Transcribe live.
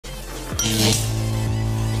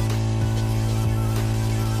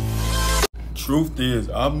Truth is,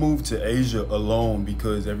 I moved to Asia alone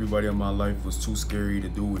because everybody in my life was too scary to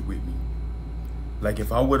do it with me. Like,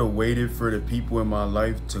 if I would have waited for the people in my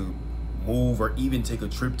life to move or even take a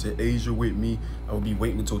trip to Asia with me, I would be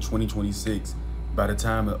waiting until 2026. By the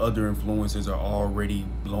time the other influencers are already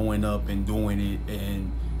blowing up and doing it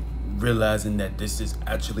and realizing that this is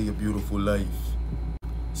actually a beautiful life.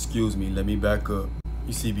 Excuse me, let me back up.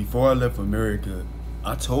 You see, before I left America,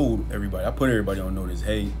 I told everybody, I put everybody on notice,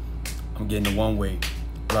 hey, I'm getting the one way,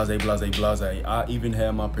 blase, blase, blase. I even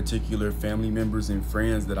had my particular family members and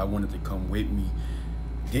friends that I wanted to come with me.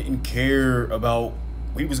 Didn't care about,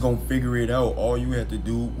 we was gonna figure it out. All you had to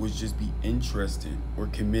do was just be interested or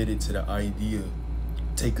committed to the idea.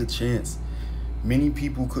 Take a chance. Many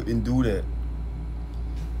people couldn't do that.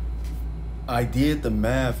 I did the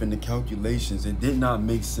math and the calculations. It did not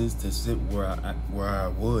make sense to sit where I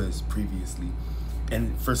was previously.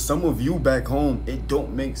 And for some of you back home, it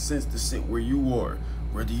don't make sense to sit where you are.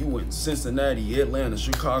 Whether you in Cincinnati, Atlanta,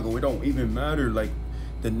 Chicago, it don't even matter. Like,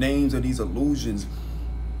 the names of these illusions,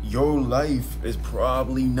 your life is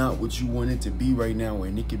probably not what you want it to be right now,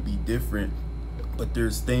 and it could be different. But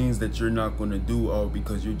there's things that you're not gonna do all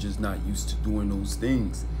because you're just not used to doing those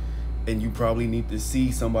things. And you probably need to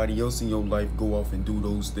see somebody else in your life go off and do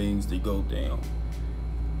those things to go down.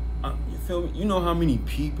 You feel me? You know how many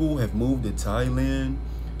people have moved to Thailand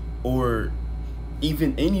or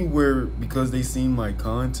even anywhere because they seen my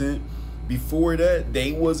content? Before that,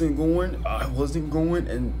 they wasn't going, I wasn't going,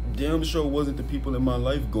 and damn sure wasn't the people in my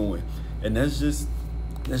life going. And that's just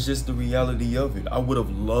the reality of it. I would have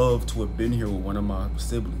loved to have been here with one of my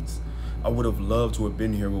siblings. I would have loved to have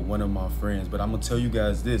been here with one of my friends. But I'm gonna tell you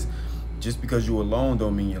guys this, just because you're alone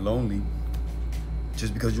don't mean you're lonely.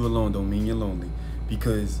 Just because you're alone don't mean you're lonely.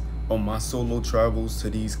 Because on my solo travels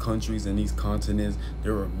to these countries and these continents,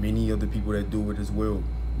 there are many other people that do it as well.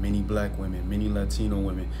 Many black women, many Latino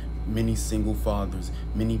women, many single fathers,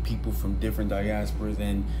 many people from different diasporas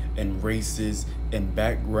and races and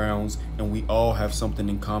backgrounds, and we all have something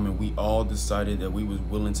in common. We all decided that we was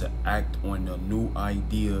willing to act on a new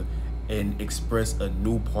idea and express a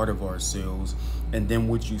new part of ourselves. And then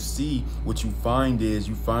what you find is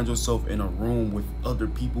you find yourself in a room with other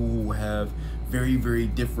people who have very, very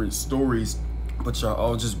different stories, but y'all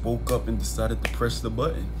all just woke up and decided to press the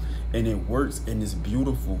button, and it works and it's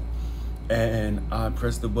beautiful. And I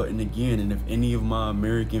pressed the button again, and if any of my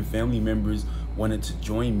American family members wanted to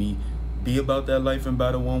join me, be about that life and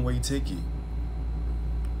buy the one-way ticket.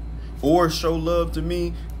 Or show love to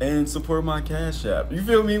me and support my Cash App. You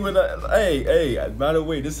feel me? Hey, by the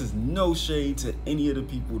way, this is no shade to any of the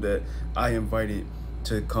people that I invited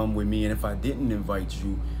to come with me. And if I didn't invite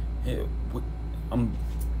you, hey,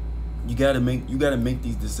 you gotta make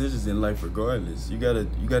these decisions in life regardless. You gotta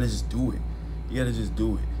just do it. You gotta just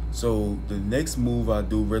do it. So the next move I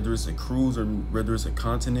do, whether it's a cruise or whether it's a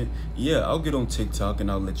continent, yeah, I'll get on TikTok and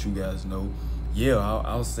I'll let you guys know. Yeah,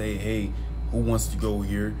 I'll say, hey, who wants to go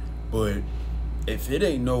here? But if it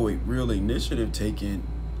ain't no real initiative taken,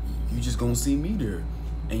 you just gonna see me there,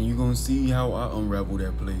 and you gonna see how I unravel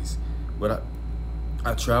that place. But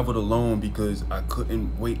I traveled alone because I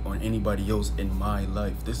couldn't wait on anybody else in my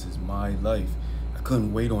life. This is my life. I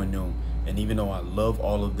couldn't wait on them. And even though I love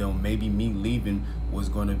all of them, maybe me leaving was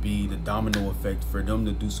gonna be the domino effect for them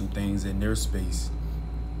to do some things in their space.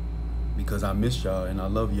 Because I miss y'all and I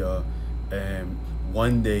love y'all. And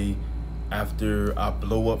one day, after I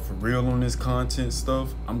blow up for real on this content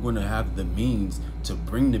stuff, I'm gonna have the means to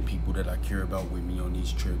bring the people that I care about with me on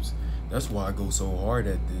these trips. That's why I go so hard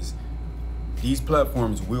at this. These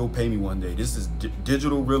platforms will pay me one day. This is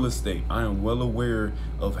digital real estate. I am well aware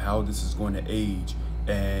of how this is going to age,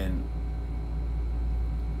 and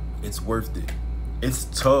it's worth it. It's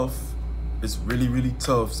tough. It's really, really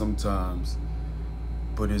tough sometimes,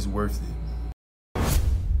 but it's worth it.